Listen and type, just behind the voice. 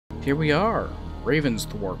Here we are.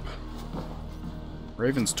 Ravensthorpe.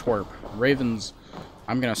 Ravensthorpe. Ravens...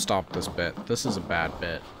 I'm gonna stop this bit. This is a bad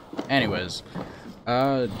bit. Anyways,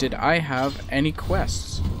 did I have any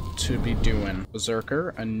quests to be doing? Berserker,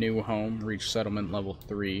 a new home, reach settlement level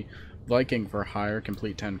 3. Viking for hire,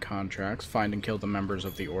 complete 10 contracts. Find and kill the members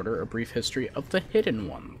of the Order. A brief history of the Hidden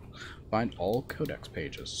One. Find all codex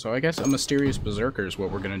pages. So I guess a mysterious berserker is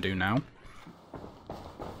what we're gonna do now.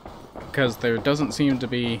 Because there doesn't seem to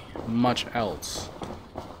be much else.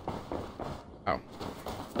 Oh.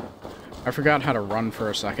 I forgot how to run for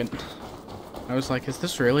a second. I was like, is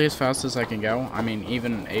this really as fast as I can go? I mean,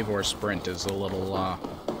 even Eivor's sprint is a little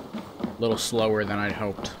slower than I'd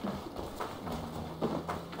hoped.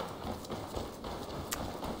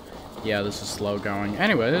 Yeah, this is slow going.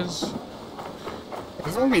 Anyways.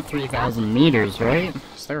 It's only 3,000 meters, right?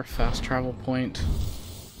 Is there a fast travel point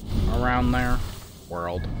around there?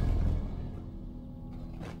 World.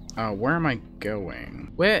 Where am I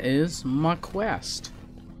going? Where is my quest?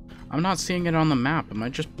 I'm not seeing it on the map. Am I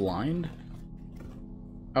just blind?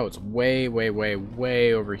 Oh, it's way, way, way,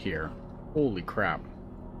 way over here. Holy crap.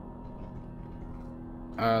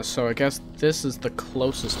 So I guess this is the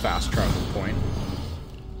closest fast travel point.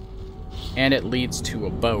 And it leads to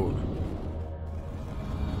a boat.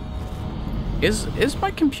 Is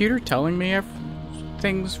my computer telling me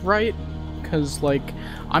things right? Because, like,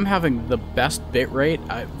 I'm having the best bit rate,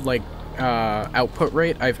 output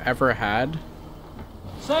rate I've ever had.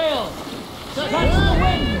 Sail! Catch the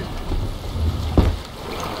wind!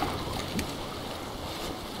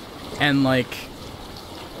 And, like,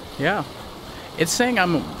 yeah. It's saying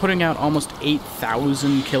I'm putting out almost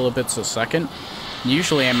 8,000 kilobits a second.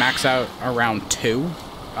 Usually I max out around 2.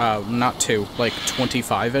 Not 2, like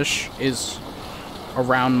 25-ish is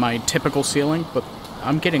around my typical ceiling, but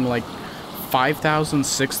I'm getting, like, 5,000,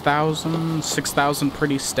 6,000, 6,000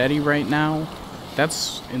 pretty steady right now.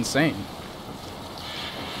 That's insane.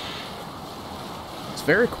 It's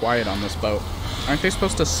very quiet on this boat. Aren't they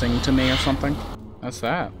supposed to sing to me or something? That's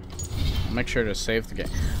that. I'll make sure to save the game.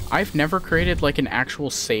 I've never created, like, an actual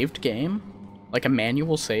saved game. Like a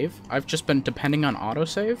manual save. I've just been depending on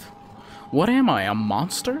autosave. What am I, a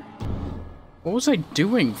monster? What was I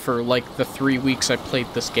doing for, like, the 3 weeks I played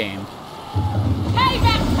this game?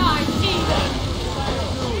 Payback time, heathen!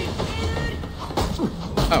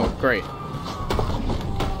 Oh, great.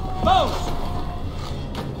 Boat!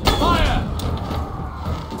 Fire!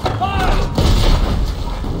 Fire!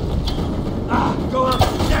 Ah, go up!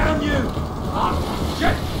 Damn you! Ah,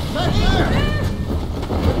 shit!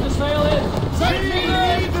 Put the sail in!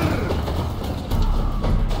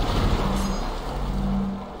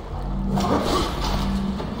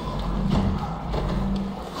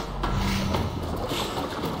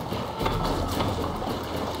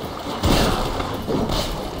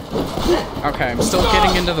 Okay, I'm still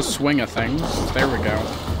getting into the swing of things. There we go.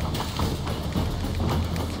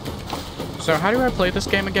 So how do I play this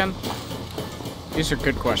game again? These are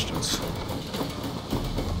good questions.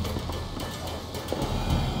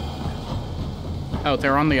 Oh,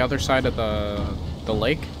 they're on the other side of the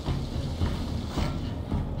lake?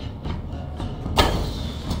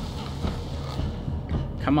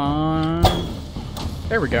 Come on.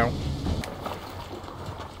 There we go.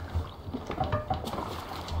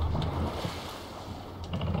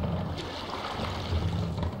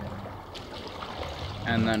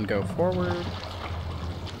 And then go forward.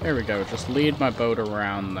 There we go. Just lead my boat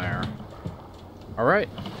around there. Alright.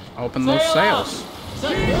 Open those sails.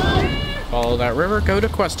 Follow that river, go to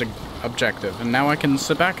quest objective. And now I can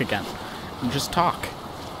sit back again and just talk.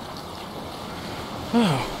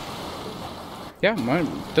 Oh. Yeah,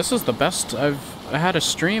 this is the best I've had a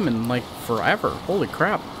stream in, like, forever. Holy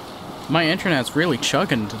crap. My internet's really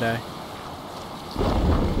chugging today.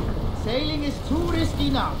 Sailing is too risky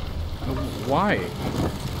now. Why?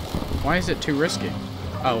 Why is it too risky?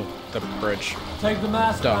 Oh, the bridge. Take the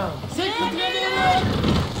mast down.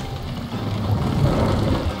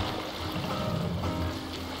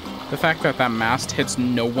 The fact that that mast hits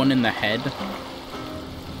no one in the head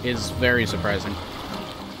is very surprising.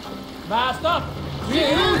 Mast up!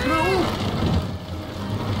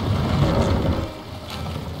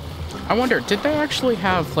 I wonder, did they actually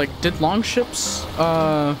have, like, did longships,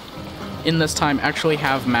 in this time actually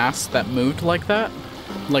have masts that moved like that?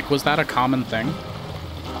 Like, was that a common thing?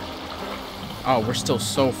 Oh, we're still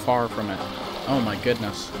so far from it. Oh my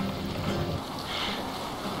goodness.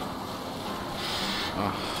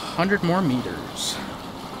 100 more meters.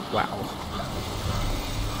 Wow.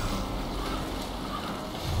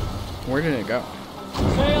 Where did it go?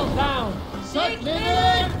 Sail down!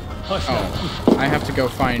 Oh, I have to go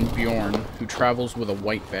find Bjorn, who travels with a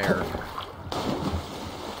white bear.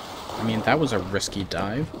 I mean, that was a risky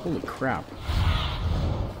dive. Holy crap.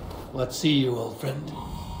 What see you, old friend?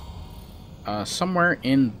 Somewhere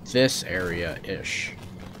in this area-ish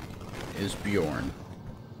is Bjorn.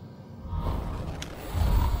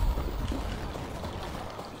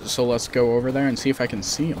 So let's go over there and see if I can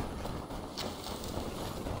see him.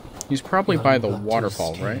 He's probably by the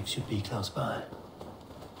waterfall, right? Should be close by.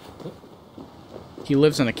 He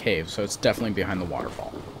lives in a cave, so it's definitely behind the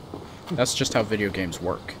waterfall. That's just how video games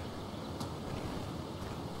work.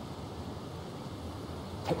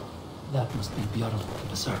 That must be Bjorn the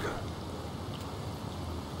Berserker.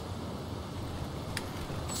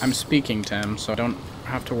 I'm speaking to him, so I don't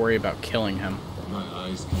have to worry about killing him. My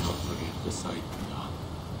eyes cannot forget the sight now.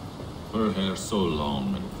 Her hair so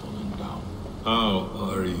long and falling down.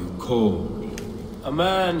 How are you cold? A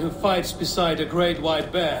man who fights beside a great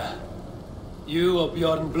white bear. You are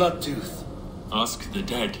Bjorn Bloodtooth. Ask the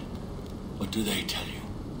dead. What do they tell you?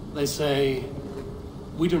 They say,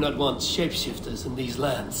 we do not want shapeshifters in these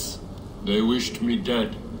lands. They wished me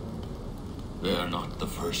dead. They are not the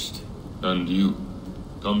first. And you,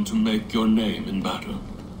 come to make your name in battle.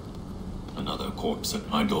 Another corpse at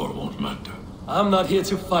my door won't matter. I'm not here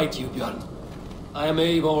to fight you, Bjorn. I am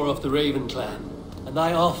Eivor of the Raven clan, and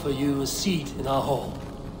I offer you a seat in our hall.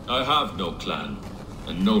 I have no clan,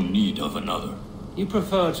 and no need of another. You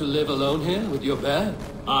prefer to live alone here with your bear?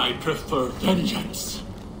 I prefer vengeance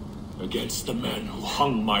against the men who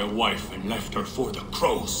hung my wife and left her for the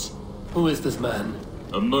crows. Who is this man?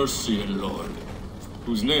 A Mercian lord,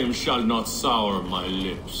 whose name shall not sour my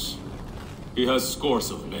lips. He has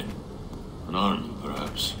scores of men, an army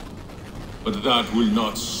perhaps, but that will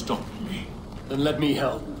not stop me. Then let me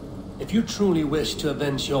help. If you truly wish to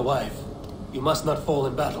avenge your wife, you must not fall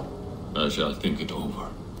in battle. I shall think it over.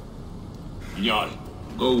 Njal,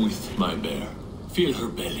 go with my bear. Feel her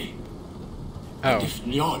belly. And if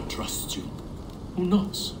Njal trusts you, who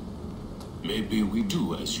knows? Maybe we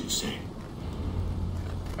do as you say.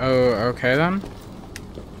 Oh, okay then.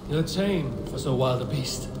 You're tame for so wild a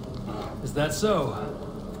beast. Is that so?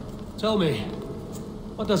 Tell me,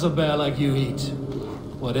 what does a bear like you eat?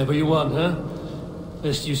 Whatever you want, huh?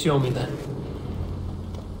 First you show me then.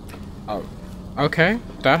 Oh, okay,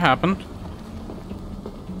 that happened.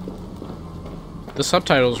 The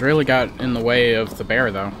subtitles really got in the way of the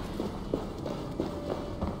bear, though.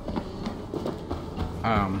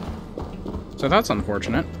 So that's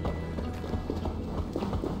unfortunate.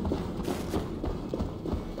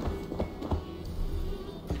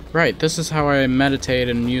 Right, this is how I meditate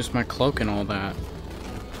and use my cloak and all that.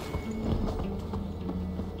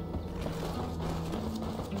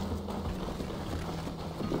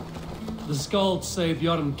 The Skalds say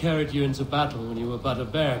Bjorn carried you into battle when you were but a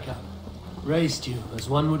bear cub. Raised you as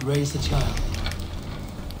one would raise a child.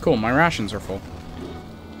 Cool, my rations are full.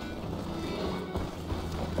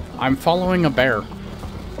 I'm following a bear.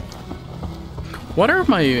 What are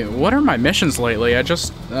my missions lately? I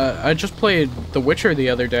just played The Witcher the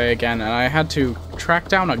other day again, and I had to track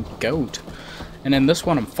down a goat. And in this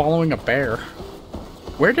one, I'm following a bear.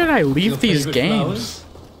 Where did I leave these games? Flowers?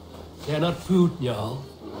 They're not food, Jarl.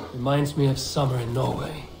 Reminds me of summer in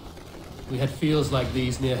Norway. We had fields like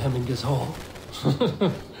these near Hemminger's Hall.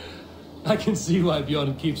 I can see why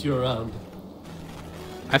Bjorn keeps you around.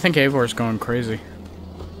 I think Eivor's going crazy.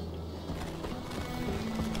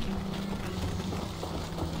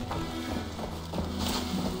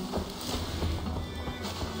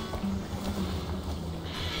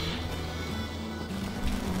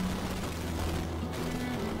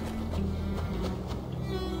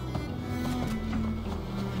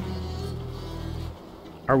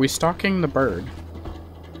 Are we stalking the bird?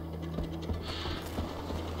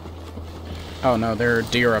 Oh no, there are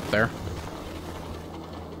deer up there.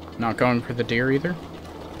 Not going for the deer either?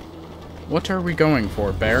 What are we going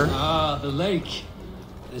for, bear? Ah, the lake.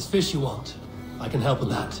 There's fish you want. I can help with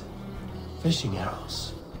that. Fishing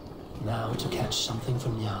arrows. Now to catch something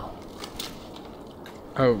from Njal.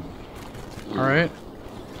 Oh. Alright.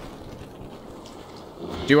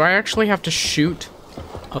 Do I actually have to shoot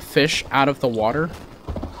a fish out of the water?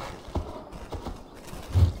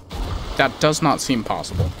 That does not seem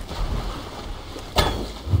possible.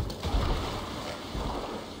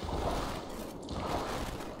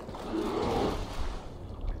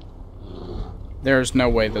 There's no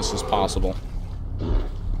way this is possible.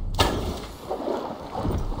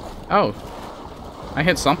 Oh. I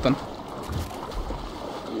hit something.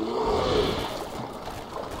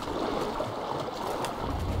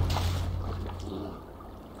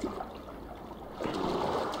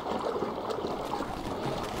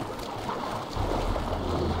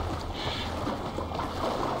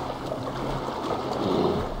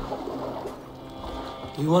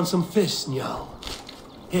 Do you want some fish, Njal?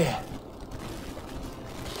 Here.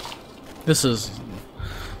 This is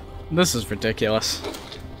ridiculous.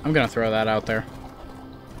 I'm gonna throw that out there.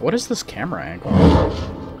 What is this camera angle?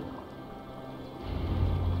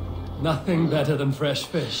 Nothing better than fresh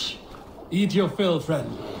fish. Eat your fill,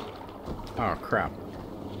 friend. Oh, crap.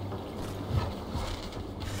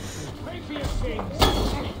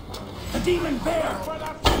 The demon bear!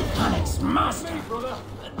 On its master!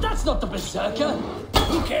 That's not the berserker!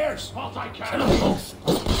 Who cares? What I can. Kill them both!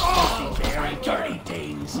 Oh, very dirty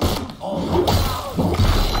Danes! Oh.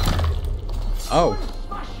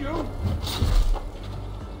 Smash you!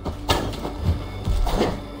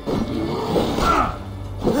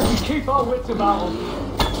 Keep our wits about us!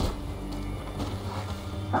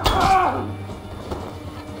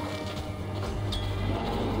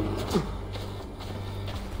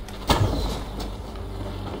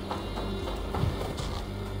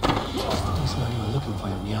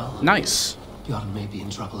 Nice. Bjorn may be in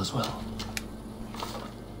trouble as well.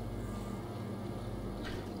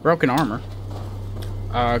 Broken armor.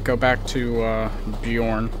 Go back to,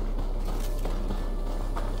 Bjorn.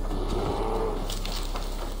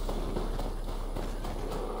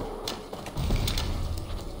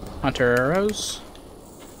 Hunter arrows.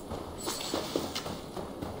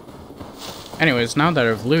 Anyways, now that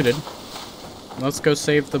I've looted, let's go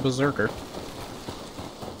save the berserker.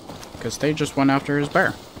 Because they just went after his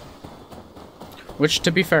bear. Which,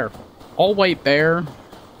 to be fair, all white bear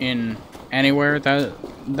in anywhere,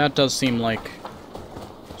 that does seem like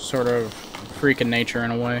sort of freak in nature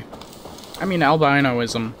in a way. I mean,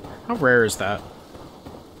 albinoism, how rare is that?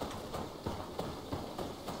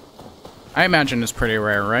 I imagine it's pretty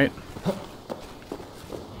rare, right?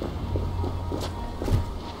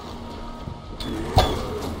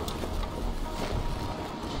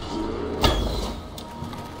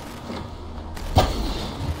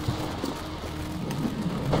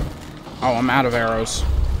 Oh, I'm out of arrows.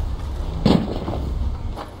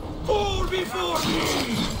 Fall before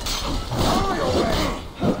me! Hurry away!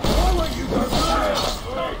 All of you go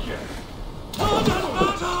take it! Blood and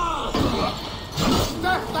battle!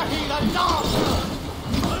 Death the healer, dance!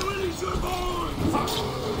 I will eat your bones!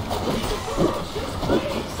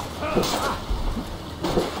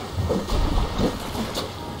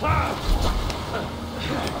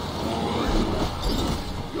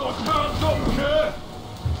 Your turn, don't care!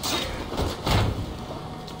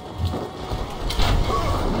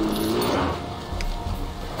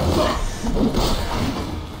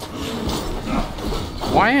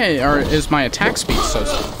 Why is my attack speed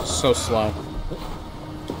so slow?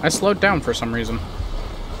 I slowed down for some reason.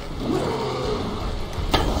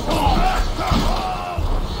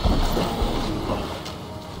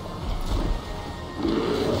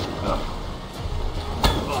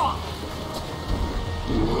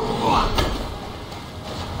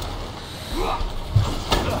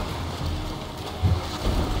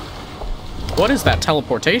 What is that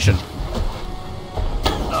teleportation?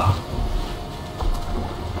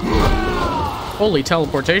 Holy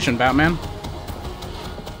teleportation, Batman.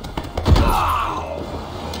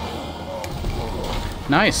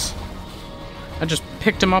 Nice. I just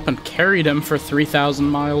picked him up and carried him for 3,000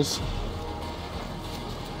 miles.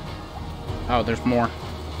 Oh, there's more.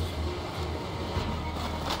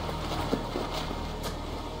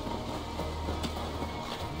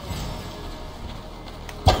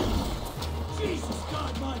 Jesus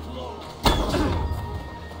God, my Lord!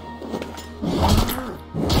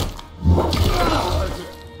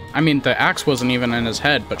 I mean, the axe wasn't even in his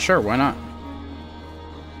head, but sure, why not?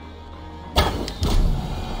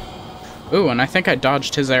 Ooh, and I think I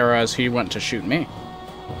dodged his arrow as he went to shoot me.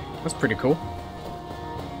 That's pretty cool.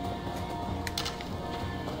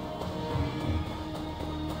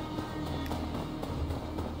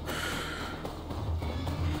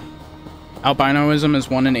 Albinoism is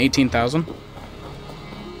 1 in 18,000?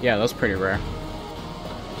 Yeah, that's pretty rare.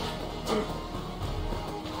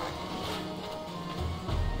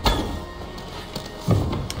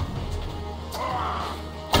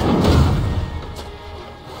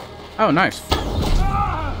 Oh, nice.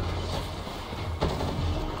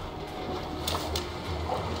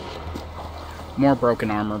 More broken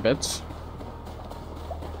armor bits.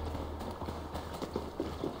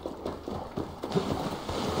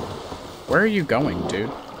 Where are you going, dude?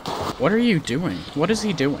 What are you doing? What is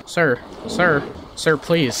he doing? Sir,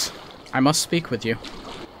 please. I must speak with you.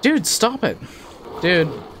 Dude, stop it.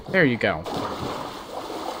 Dude, there you go.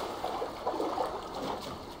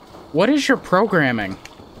 What is your programming?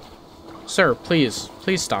 Sir, please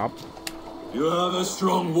stop. You have a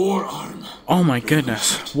strong war arm. Oh my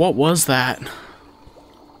goodness, what was that?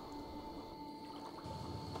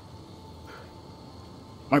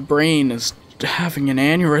 My brain is having an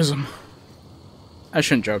aneurysm. I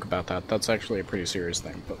shouldn't joke about that. That's actually a pretty serious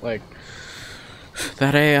thing. But, like,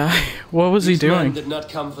 that AI, what was he These men doing? did not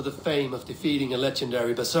come for the fame of defeating a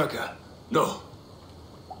legendary berserker. No.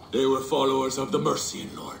 They were followers of the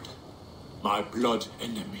Mercian Lord. My blood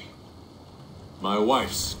enemy. My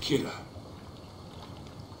wife's killer.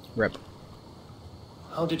 Rip.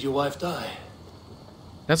 How did your wife die?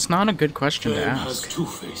 That's not a good question to Fame has ask. two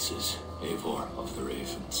faces, Eivor of the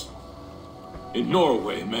Ravens. In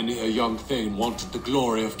Norway, many a young thane wanted the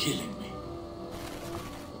glory of killing me.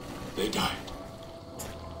 They died.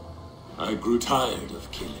 I grew tired of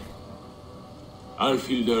killing.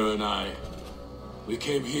 Alfilder and I, we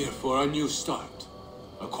came here for a new start.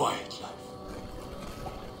 A quiet life.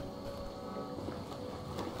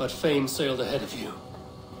 But fame sailed ahead of you.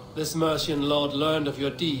 This Mercian lord learned of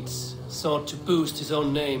your deeds, sought to boost his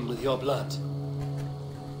own name with your blood.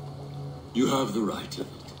 You have the right of it.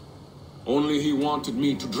 Only he wanted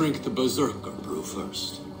me to drink the Berserker brew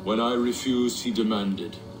first. When I refused, he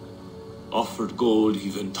demanded. Offered gold,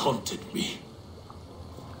 even taunted me.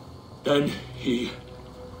 Then he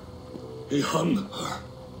hung her.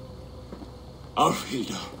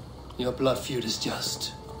 Alfilda. Your blood feud is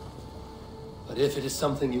just. But if it is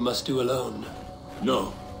something you must do alone...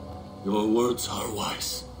 No. Your words are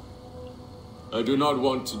wise. I do not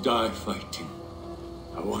want to die fighting.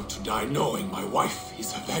 I want to die knowing my wife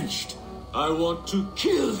is avenged. I want to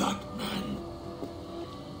kill that man.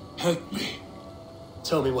 Help me.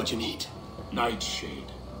 Tell me what you need.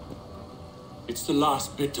 Nightshade. It's the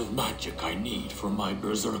last bit of magic I need for my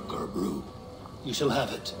Berserker brew. You shall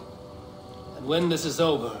have it. And when this is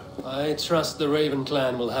over, I trust the Raven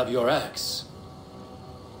clan will have your axe.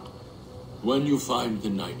 When you find the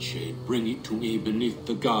Nightshade, bring it to me beneath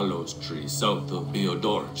the gallows tree south of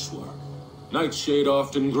Bjorn. Nightshade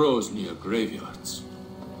often grows near graveyards,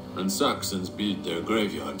 and Saxons build their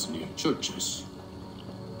graveyards near churches.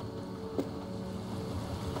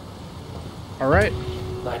 Alright.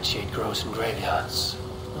 Nightshade grows in graveyards.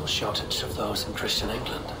 No shortage of those in Christian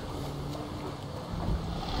England.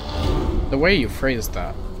 The way you phrased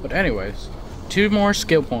that. But anyways, 2 more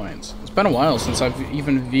skill points. It's been a while since I've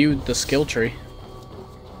even viewed the skill tree.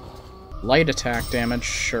 Light attack damage,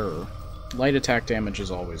 sure. Light attack damage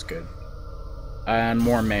is always good. And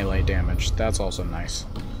more melee damage, that's also nice.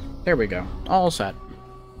 There we go. All set.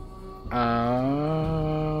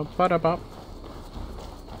 Ba-da-bop.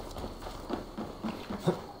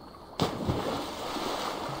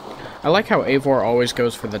 I like how Eivor always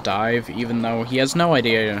goes for the dive, even though he has no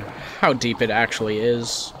idea how deep it actually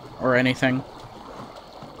is, or anything.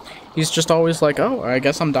 He's just always like, oh, I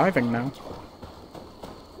guess I'm diving now.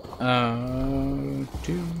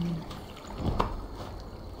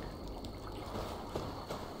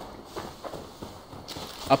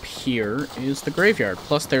 Up here is the graveyard,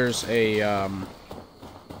 plus there's a,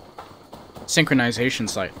 synchronization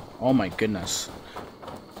site. Oh my goodness.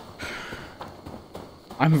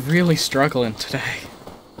 I'm really struggling today.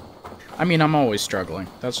 I mean, I'm always struggling.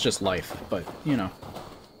 That's just life, but, you know.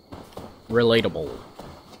 Relatable.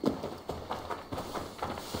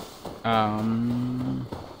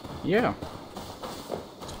 Yeah.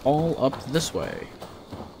 It's all up this way.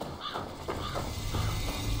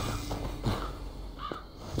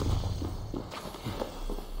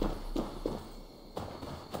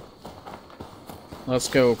 Let's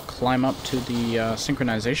go climb up to the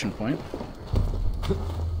synchronization point.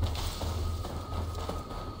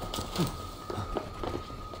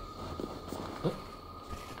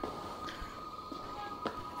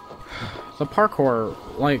 The parkour,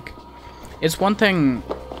 like, it's one thing.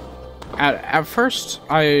 At first,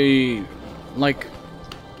 one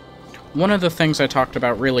of the things I talked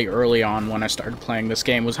about really early on when I started playing this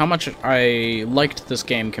game was how much I liked this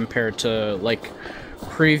game compared to, like,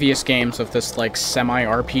 previous games of this, like,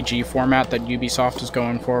 semi-RPG format that Ubisoft is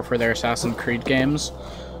going for their Assassin's Creed games.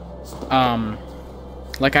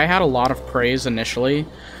 Like, I had a lot of praise initially,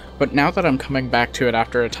 but now that I'm coming back to it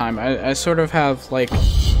after a time, I sort of have, like,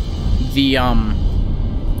 the,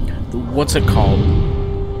 what's it called?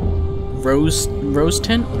 Rose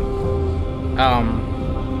tint?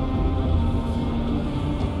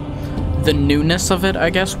 The newness of it, I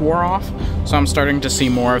guess, wore off, so I'm starting to see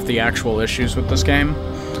more of the actual issues with this game.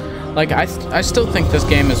 Like, I still think this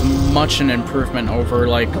game is much an improvement over,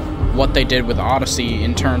 like, what they did with Odyssey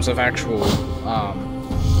in terms of actual,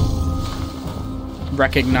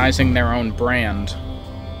 recognizing their own brand.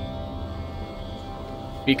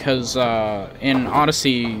 Because, in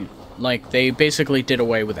Odyssey, like, they basically did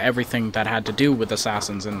away with everything that had to do with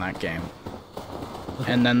assassins in that game.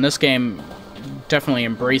 And then this game definitely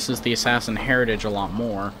embraces the assassin heritage a lot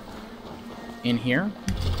more. In here?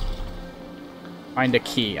 Find a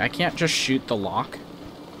key. I can't just shoot the lock.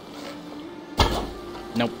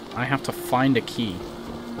 Nope, I have to find a key.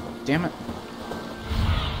 Damn it.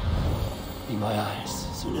 Be my eyes,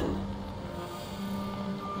 Sunan.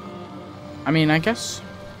 I mean, I guess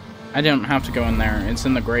I don't have to go in there. It's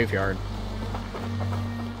in the graveyard.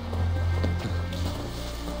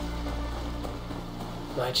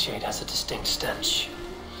 Nightshade has a distinct stench.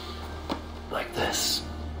 Like this.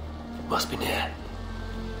 It must be near.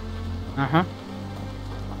 Uh-huh.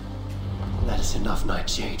 That is enough,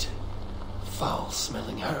 Nightshade.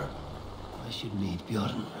 Foul-smelling herb. I should meet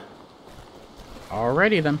Bjorn.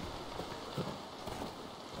 Alrighty then.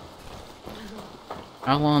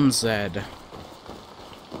 Alon Zed.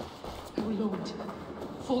 O Lord,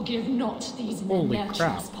 forgive not these men Holy their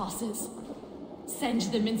crap. trespasses. Send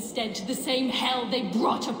them instead to the same hell they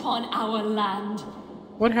brought upon our land.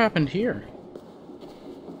 What happened here?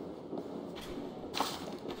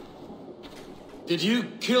 Did you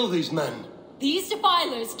kill these men? These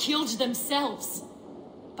defilers killed themselves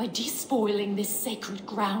by despoiling this sacred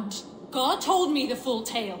ground. God told me the full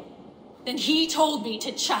tale. Then he told me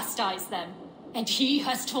to chastise them. And he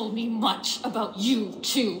has told me much about you,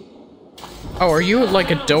 too. Oh, are you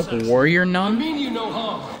like a dope warrior I nun? mean you no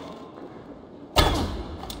harm.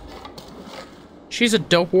 She's a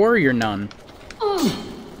dope warrior nun.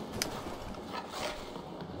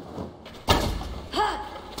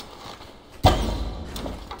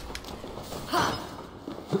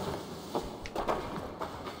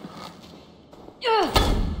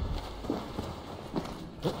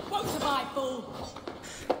 Won't survive, fool.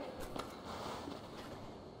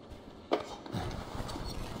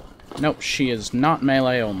 Nope, she is not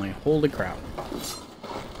melee only. Holy crap.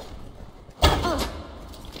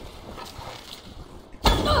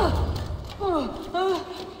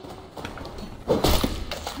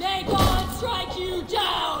 May God strike you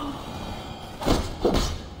down!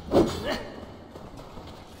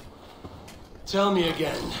 Tell me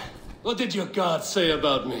again. What did your god say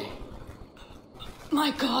about me? My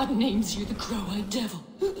God names you the Crow-Eyed Devil.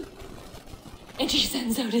 And he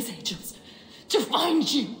sends out his angels to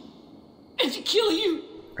find you and to kill you.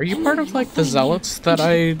 Are you part of like the zealots that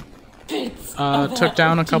I took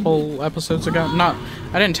down a couple episodes ago? Not,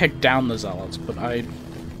 I didn't take down the zealots, but I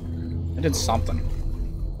did something.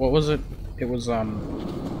 What was it? It was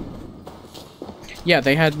yeah,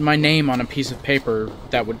 they had my name on a piece of paper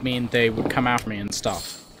that would mean they would come after me and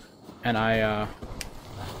stuff. And I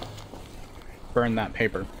burned that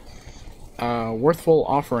paper. Worthful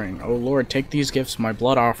offering. O Lord, take these gifts, my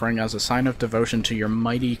blood offering, as a sign of devotion to your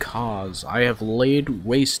mighty cause. I have laid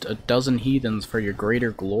waste a dozen heathens for your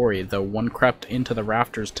greater glory, though one crept into the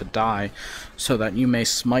rafters to die, so that you may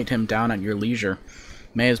smite him down at your leisure.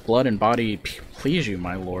 May his blood and body please you,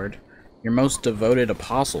 my lord, your most devoted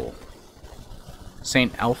apostle.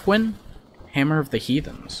 Saint Elfwin, Hammer of the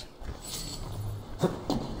Heathens.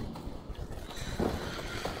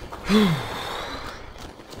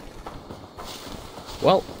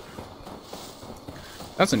 Well,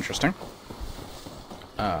 that's interesting.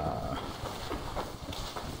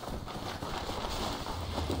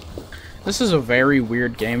 This is a very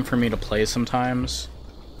weird game for me to play sometimes.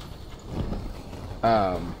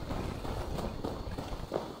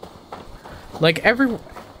 Like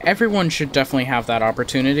everyone should definitely have that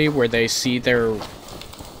opportunity where they see their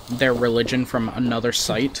religion from another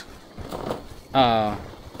site. But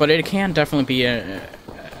it can definitely be an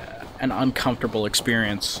uncomfortable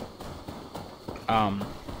experience.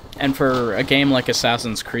 And for a game like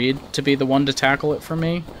Assassin's Creed to be the one to tackle it for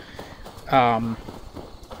me,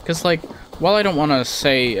 because like, while I don't want to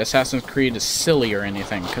say Assassin's Creed is silly or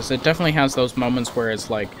anything, because it definitely has those moments where it's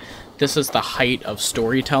like, this is the height of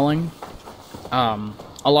storytelling.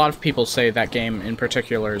 A lot of people say that game in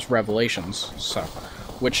particular is Revelations, so,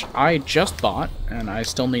 which I just bought, and I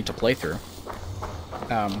still need to play through.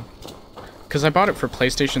 Because I bought it for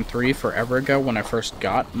PlayStation 3 forever ago when I first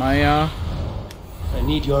got my, I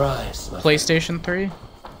need your eyes, my PlayStation 3.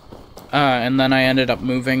 And then I ended up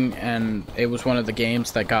moving, and it was one of the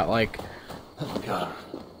games that got, like, God.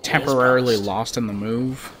 temporarily lost in the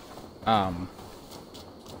move. But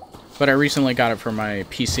I recently got it for my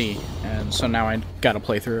PC, and so now I gotta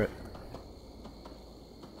play through it.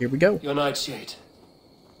 Here we go. Your nightshade.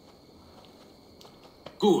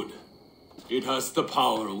 Good. It has the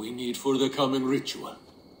power we need for the coming ritual.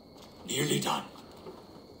 Nearly done.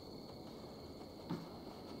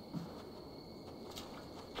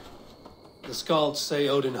 The Skalds say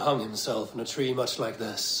Odin hung himself in a tree much like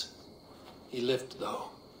this. He lived, though.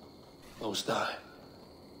 Most die.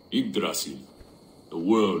 Yggdrasil. The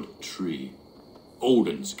World Tree.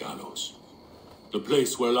 Odin's gallows. The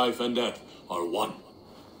place where life and death are one.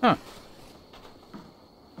 Huh.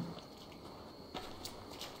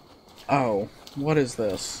 Oh, what is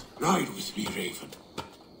this? Ride with me, Raven.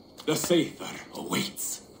 The Sather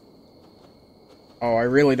awaits. Oh, I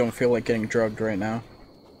really don't feel like getting drugged right now.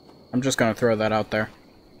 I'm just gonna throw that out there.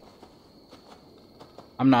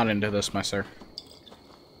 I'm not into this, my sir.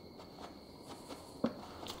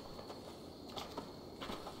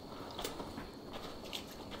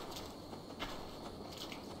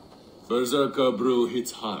 Berserker brew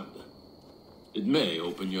hits hard. It may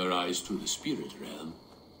open your eyes to the spirit realm.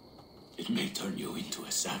 It may turn you into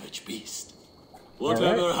a savage beast.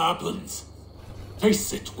 Whatever happens,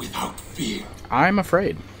 face it without fear. I'm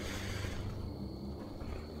afraid.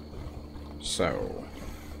 So...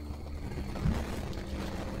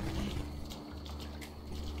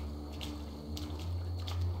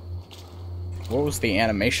 what was the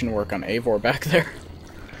animation work on Eivor back there?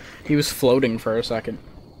 He was floating for a second.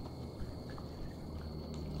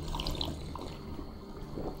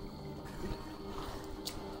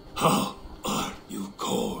 How are you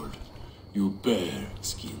cold? You bear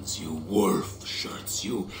skins, you wolf shirts,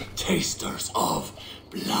 you tasters of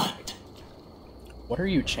blood. What are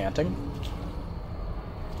you chanting?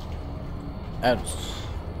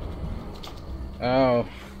 Oh.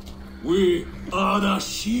 We are the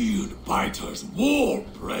shield biters, wall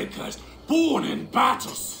breakers, born in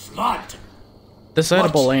battle's flood. This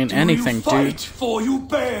edible What ain't do anything, you fight dude. for, you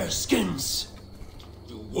bear skins?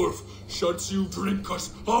 You wolf shirts, you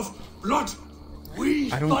drinkers of blood. We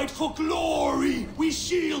fight for glory, we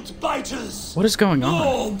shield biters. What is going on?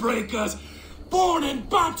 Wall breakers, born in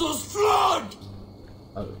battle's flood.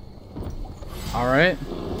 Alright.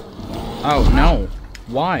 Oh, no.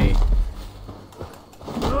 Why?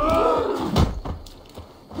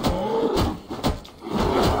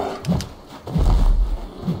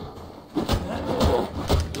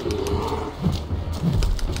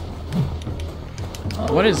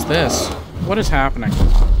 What is this? What is happening?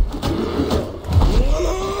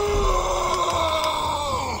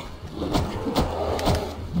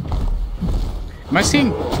 Am I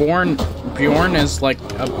seeing Bjorn as like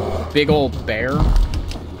a big old bear?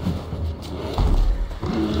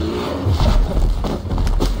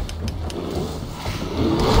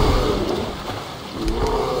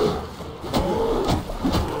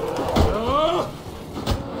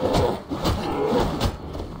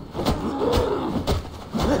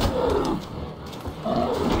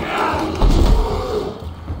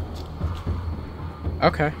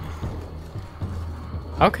 Okay.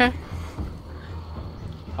 Okay.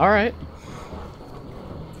 Alright.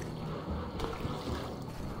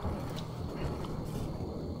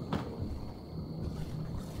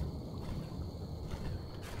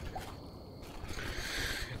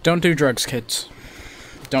 Don't do drugs, kids.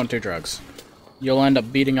 Don't do drugs. You'll end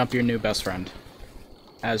up beating up your new best friend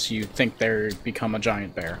as you think they're become a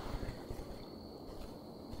giant bear.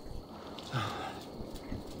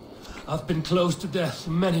 I've been close to death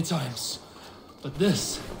many times, but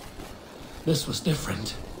this was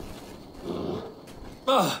different.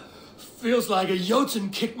 Feels like a Jotun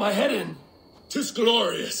kicked my head in. 'Tis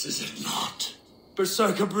glorious, is it not?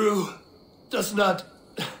 Berserker brew does not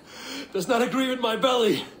agree with my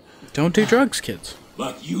belly. Don't do drugs, kids.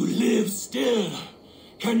 But you live still.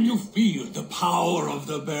 Can you feel the power of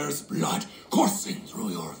the bear's blood coursing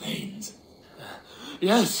through your veins?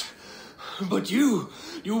 Yes, but you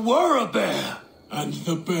were a bear. And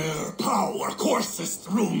the bear power courses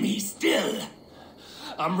through me still.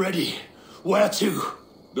 I'm ready. Where to?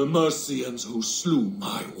 The Mercians who slew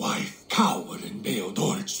my wife cowered in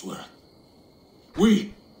Beodorichtsworth.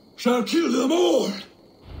 We shall kill them all.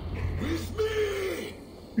 With me.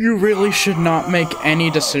 You really should not make any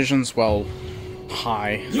decisions while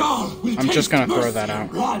high. I'm just gonna throw that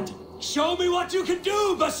out. Blood. Show me what you can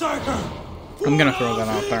do, Berserker! I'm gonna throw that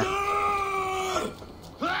out there.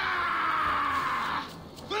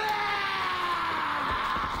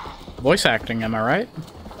 Voice acting, am I right?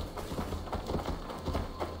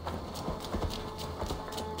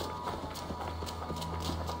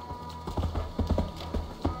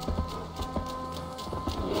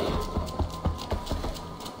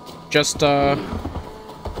 Just,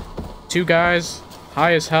 two guys,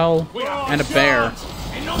 high as hell, and a bear.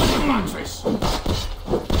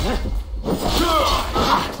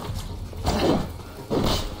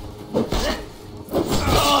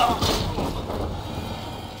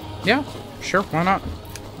 Yeah, sure, why not?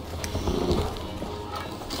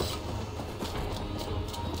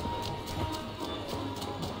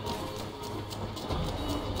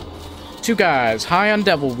 Two guys, high on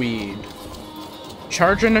devil weed.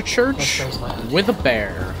 Charging a church with a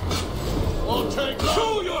bear. I'll take that.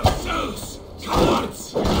 Show yourselves,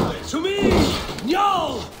 cowards! To me!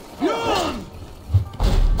 Njal! Bjorn!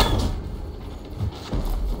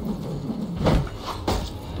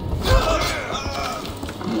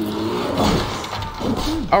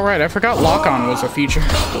 Alright, I forgot lock-on was a feature.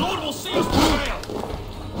 The Lord will see us prevail.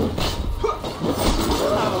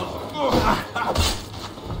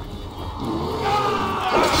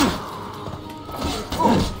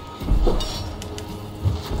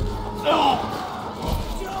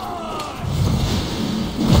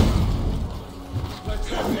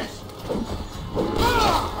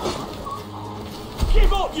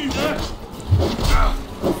 Give up, you!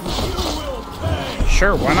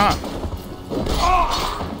 Sure, why not?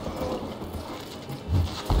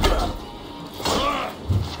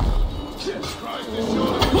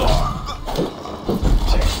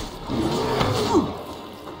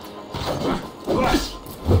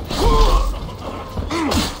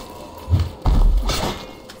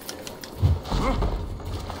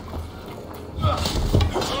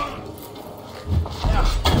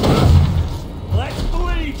 Let's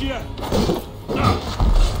bleed you!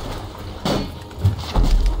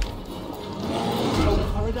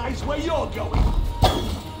 Paradise where you're going!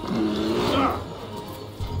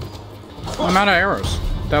 I'm out of arrows.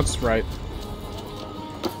 That's right.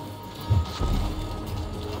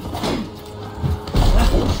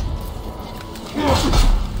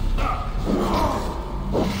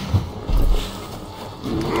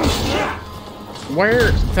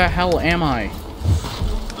 Where the hell am I?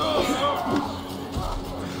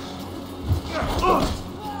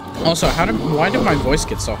 Also, why did my voice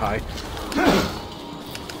get so high?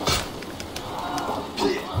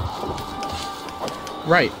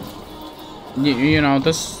 Right. You know,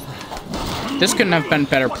 this couldn't have been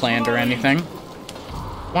better planned or anything.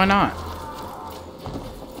 Why not?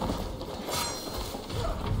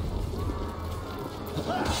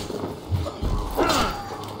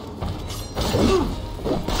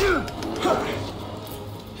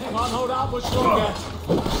 Can't hold out much longer!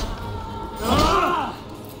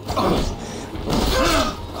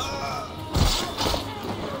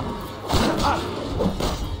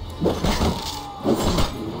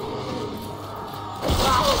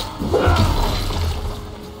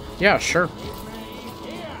 Yeah, sure.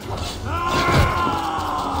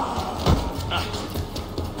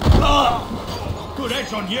 Good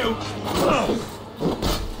edge on you.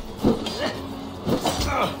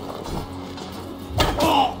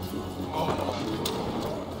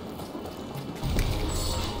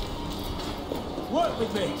 Work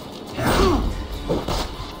with me!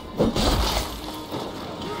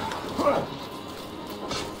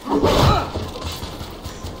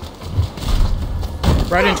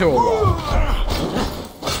 Right into a wall.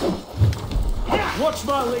 Watch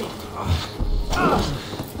my lead!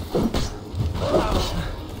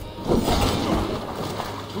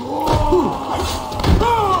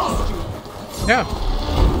 Yeah.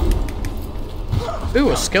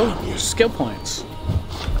 Ooh, skill points.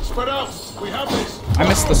 Spread out. We have this. I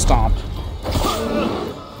missed the stomp.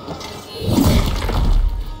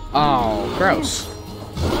 Oh, gross.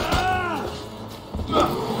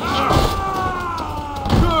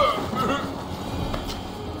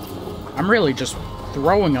 I'm really just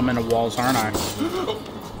throwing them into walls, aren't I?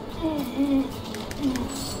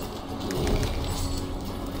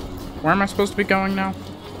 Where am I supposed to be going now?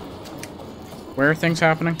 Where are things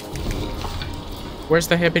happening? Where's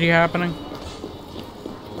the hippity happening?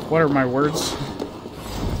 What are my words?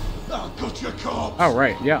 I've got your corpse. Oh,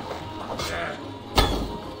 right, yeah.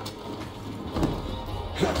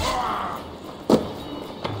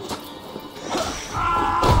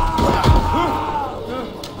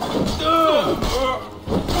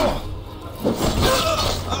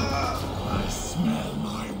 I smell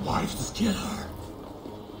my wife's killer.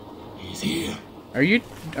 He's here. Are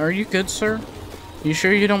you good, sir? You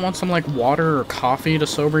sure you don't want some, like, water or coffee to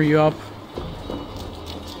sober you up?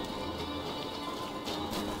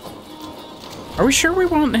 Are we sure we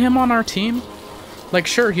want him on our team? Like,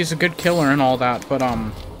 sure, he's a good killer and all that, but,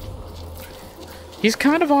 he's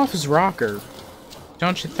kind of off his rocker.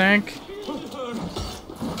 Don't you think?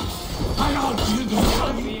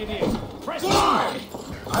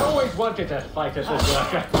 I always wanted to fight as a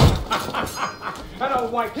berserker. And a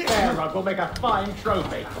white bear rug will make a fine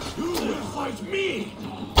trophy. You will fight me.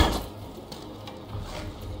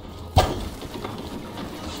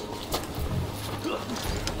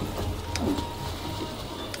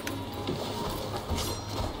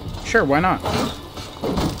 Sure, why not?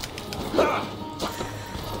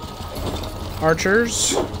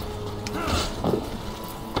 Archers.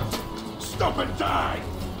 Stop and die!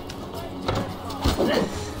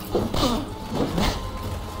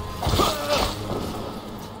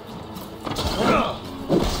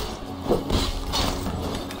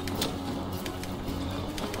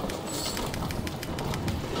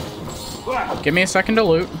 Give me a second to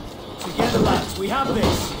loot. Together, lads, we have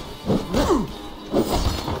this.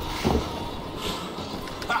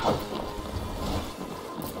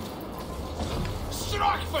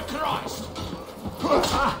 Strike for Christ!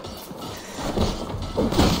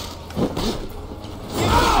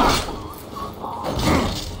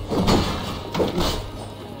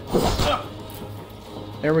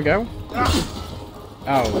 There we go.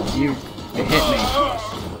 Oh, you hit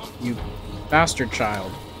me. You bastard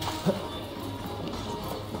child.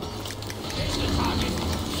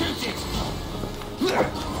 Shoot it!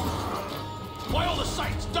 Why all the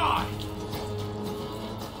saints die?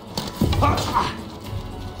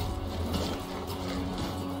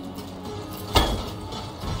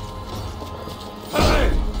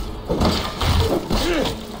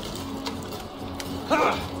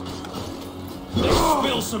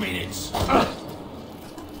 Spill some in it.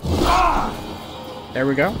 There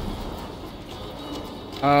we go.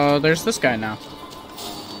 There's this guy now.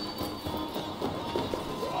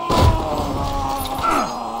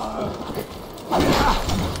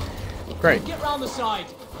 Great. Get round the side.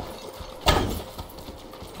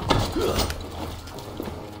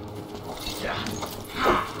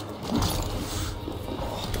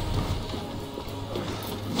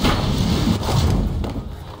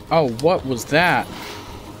 Oh, what was that?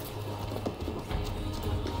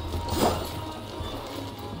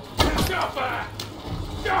 Stopper!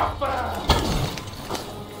 Stopper!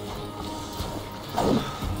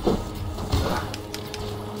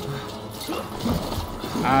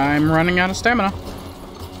 I'm running out of stamina.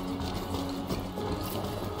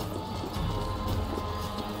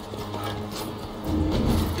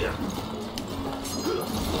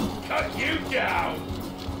 Cut you down!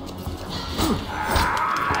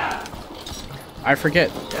 I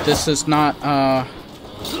forget. This is not,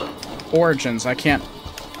 Origins. I can't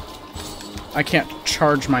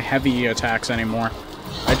charge my heavy attacks anymore.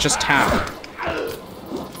 I just tap.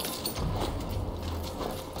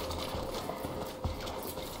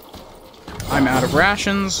 I'm out of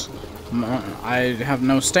rations. I have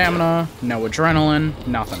no stamina, no adrenaline,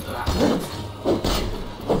 nothing.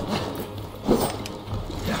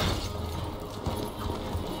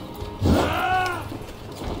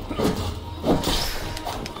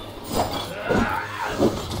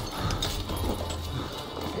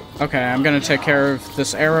 Okay, I'm gonna take care of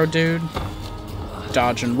this arrow dude.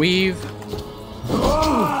 Dodge and weave.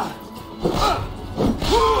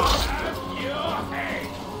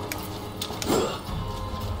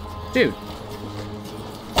 Dude.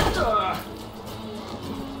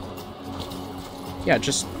 Yeah,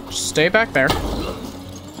 just stay back there.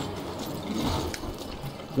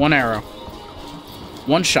 One arrow.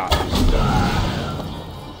 One shot.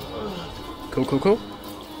 Cool, cool, cool.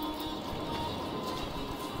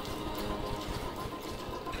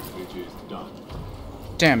 It is done.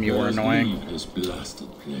 Damn, you were Let us annoying. leave this blasted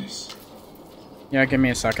place. Yeah, give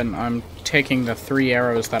me a second. I'm taking the 3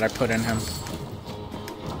 arrows that I put in him.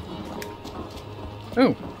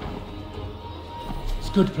 Ooh. It's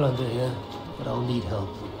good plunder here, but I'll need help.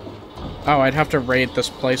 Oh, I'd have to raid this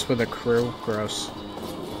place with a crew. Gross.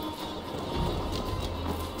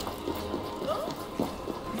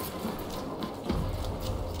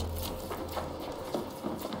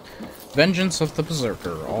 Vengeance of the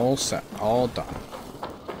Berserker. All set. All done.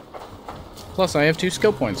 Plus, I have 2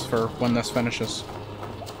 skill points for when this finishes.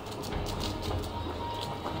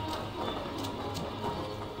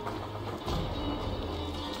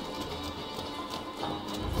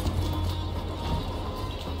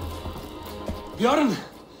 Bjorn,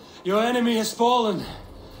 your enemy has fallen.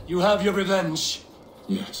 You have your revenge.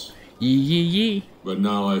 Yes. Yee yee yee. But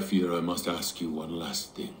now I fear I must ask you one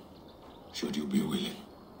last thing. Should you be willing?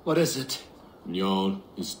 What is it? Njal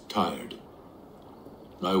is tired.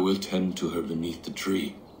 I will tend to her beneath the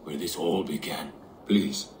tree where this all began.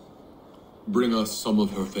 Please, bring us some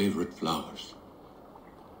of her favorite flowers.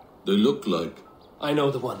 They look like... I know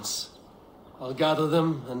the ones. I'll gather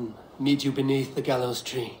them and meet you beneath the gallows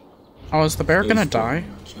tree. Oh, is the bear gonna die?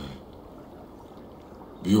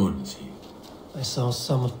 Bjorn is here. I saw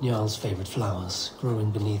some of Njal's favorite flowers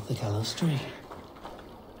growing beneath the gallows tree.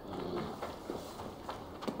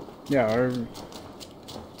 Yeah,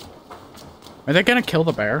 are they gonna kill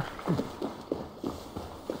the bear?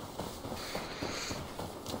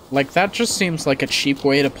 Like, that just seems like a cheap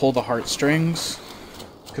way to pull the heartstrings.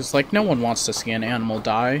 Because, like, no one wants to see an animal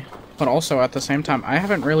die. But also, at the same time, I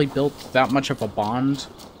haven't really built that much of a bond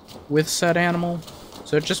with said animal,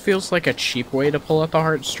 so it just feels like a cheap way to pull at the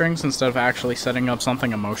heartstrings instead of actually setting up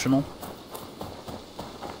something emotional.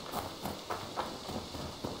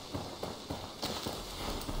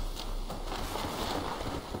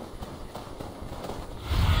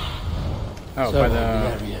 Oh,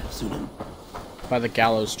 So, by the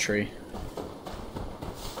gallows tree.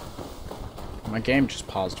 My game just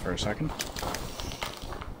paused for a second.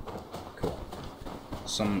 Cool.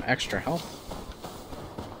 Some extra health.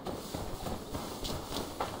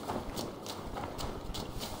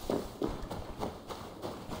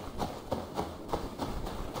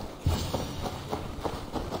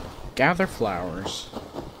 Gather flowers.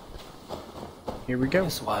 Here we go.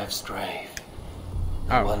 His wife's grave.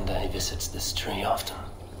 Oh. One day visits this tree often.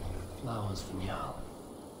 Flowers for Njal.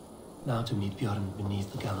 Now to meet Bjorn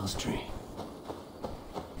beneath the gallows tree.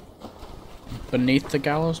 Beneath the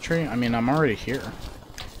gallows tree? I mean, I'm already here.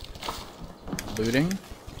 Looting.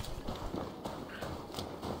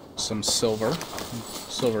 Some silver.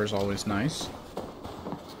 Silver is always nice.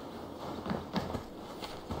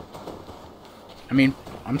 I mean,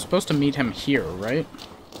 I'm supposed to meet him here, right?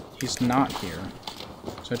 He's not here.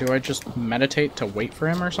 So do I just meditate to wait for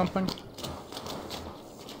him or something?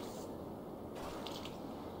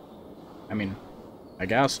 I mean, I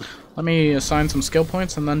guess. Let me assign some skill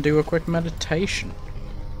points and then do a quick meditation.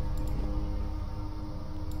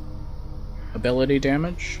 Ability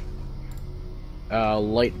damage.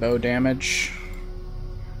 Light bow damage.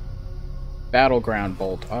 Battleground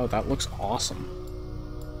bolt. Oh, that looks awesome.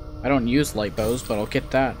 I don't use light bows, but I'll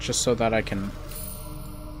get that just so that I can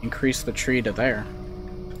increase the tree to there.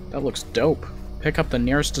 That looks dope. Pick up the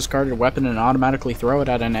nearest discarded weapon and automatically throw it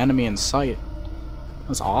at an enemy in sight.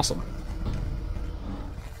 That's awesome.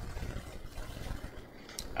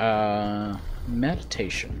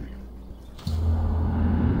 Meditation.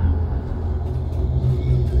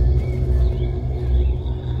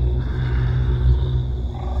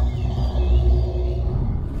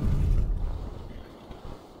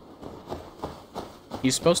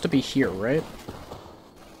 He's supposed to be here, right?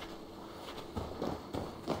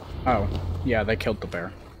 Oh, yeah, they killed the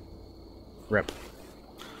bear. Rip.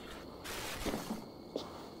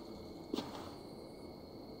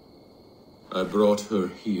 I brought her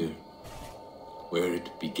here, where it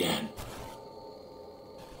began,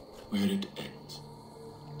 where it ends.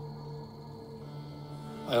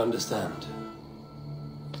 I understand.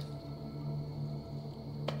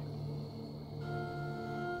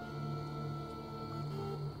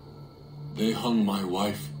 They hung my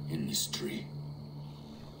wife in this tree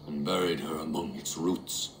and buried her among its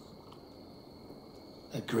roots.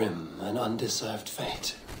 A grim and undeserved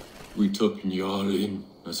fate. We took Njal in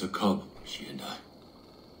as a cub, she and I.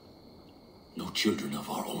 No children of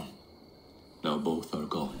our own. Now both are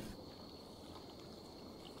gone.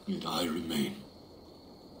 Yet I remain.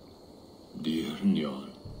 Dear Njal,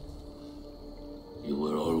 you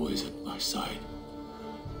were always at my side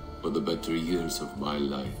for the better years of my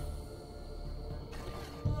life.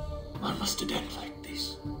 Why must it end like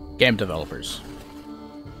this? Game developers.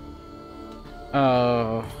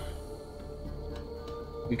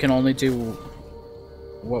 We can only do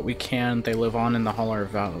what we can. They live on in the Hall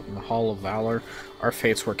of Valor. Our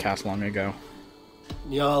fates were cast long ago.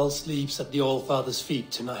 Njal sleeps at the Allfather's feet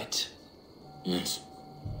tonight. Yes.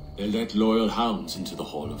 They let loyal hounds into the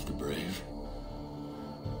Hall of the Brave.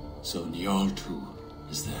 So Njal too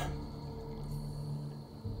is there.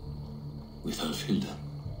 With Elfhilda.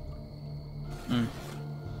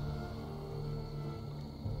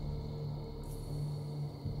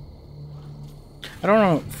 I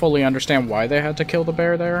don't fully understand why they had to kill the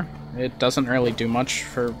bear there. It doesn't really do much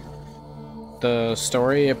for the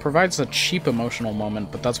story. It provides a cheap emotional moment,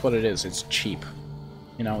 but that's what it is. It's cheap.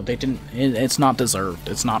 You know, they didn't... It's not deserved.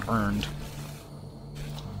 It's not earned.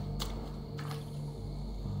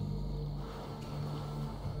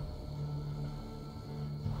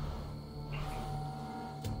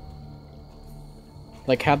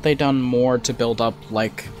 Like, had they done more to build up,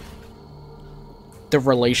 like, the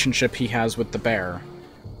relationship he has with the bear.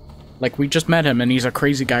 Like, we just met him and he's a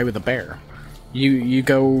crazy guy with a bear. You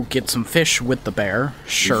go get some fish with the bear,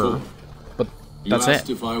 sure, Before, but that's you asked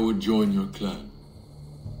it. if I would join your clan.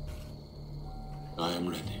 I am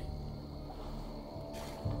ready.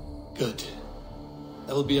 Good.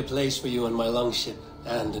 There will be a place for you on my longship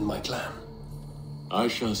and in my clan. I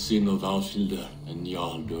shall sing of Alfhilda and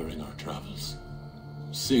Njal during our travels.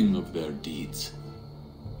 Sing of their deeds.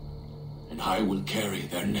 And I will carry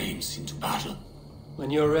their names into battle.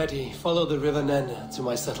 When you're ready, follow the River Nen to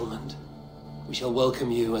my settlement. We shall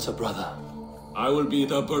welcome you as a brother. I will be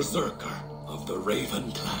the berserker of the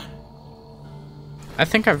Raven clan. I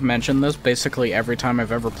think I've mentioned this basically every time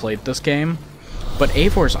I've ever played this game, but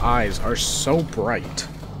Eivor's eyes are so bright.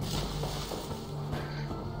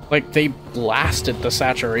 Like, they blasted the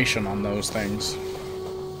saturation on those things.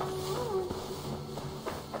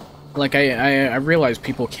 Like, I realize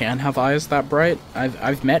people can have eyes that bright.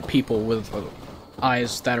 I've met people with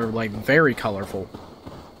eyes that are, like, very colorful.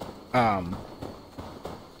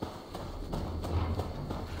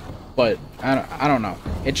 But, I don't know.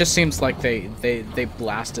 It just seems like they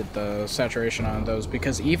blasted the saturation on those,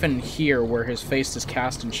 because even here, where his face is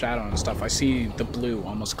cast in shadow and stuff, I see the blue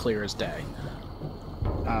almost clear as day.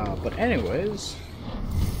 But anyways,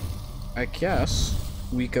 I guess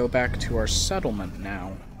we go back to our settlement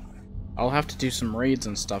now. I'll have to do some raids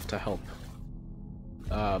and stuff to help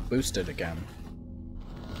boost it again.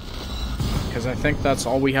 Because I think that's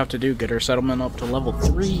all we have to do, get our settlement up to level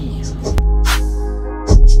 3.